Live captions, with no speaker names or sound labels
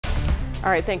All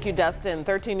right, thank you, Dustin.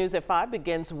 13 News at 5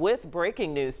 begins with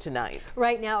breaking news tonight.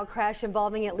 Right now, a crash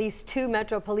involving at least 2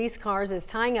 Metro police cars is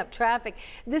tying up traffic.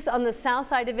 This on the south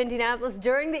side of Indianapolis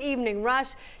during the evening rush.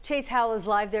 Chase Howell is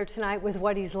live there tonight with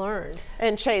what he's learned.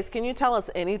 And Chase, can you tell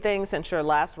us anything since your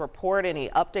last report? Any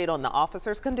update on the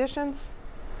officers' conditions?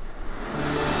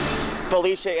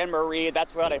 Felicia and Marie,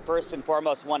 that's what I first and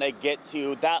foremost want to get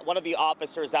to. That one of the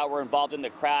officers that were involved in the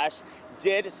crash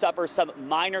did suffer some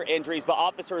minor injuries, but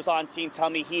officers on scene tell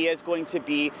me he is going to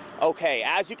be okay.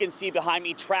 As you can see behind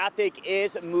me, traffic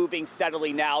is moving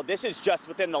steadily now. This is just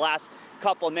within the last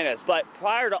couple of minutes, but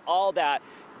prior to all that,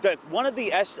 one of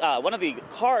the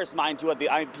cars, mind you, of the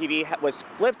IMPD was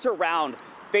flipped around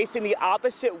facing the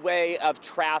opposite way of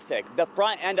traffic. The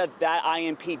front end of that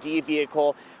IMPD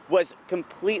vehicle was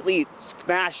completely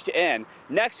smashed in.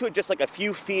 Next to it, just like a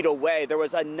few feet away, there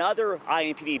was another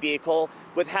IMPD vehicle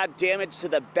with had damage to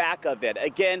the back of it.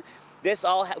 Again,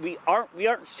 we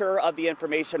aren't sure of the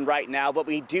information right now, but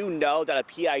we do know that a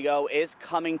PIO is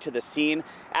coming to the scene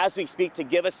as we speak to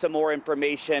give us some more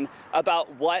information about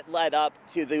what led up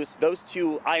to those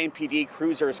 2 IMPD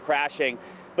cruisers crashing.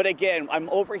 But again, I'm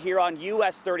over here on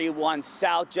US 31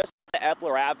 South, just at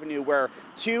Epler Avenue, where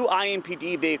 2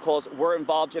 IMPD vehicles were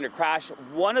involved in a crash.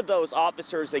 One of those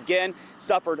officers, again,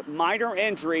 suffered minor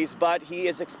injuries, but he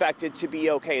is expected to be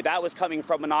okay. That was coming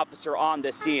from an officer on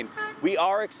the scene. We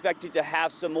are expected to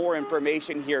have some more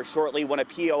information here shortly when a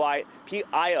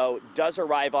PIO does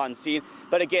arrive on scene.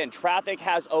 But again, traffic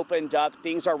has opened up.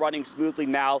 Things are running smoothly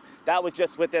now. That was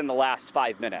just within the last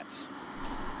 5 minutes.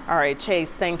 All right, Chase,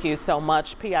 thank you so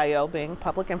much. PIO being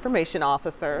Public Information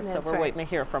Officer, so we're waiting to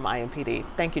hear from IMPD.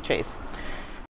 Thank you, Chase.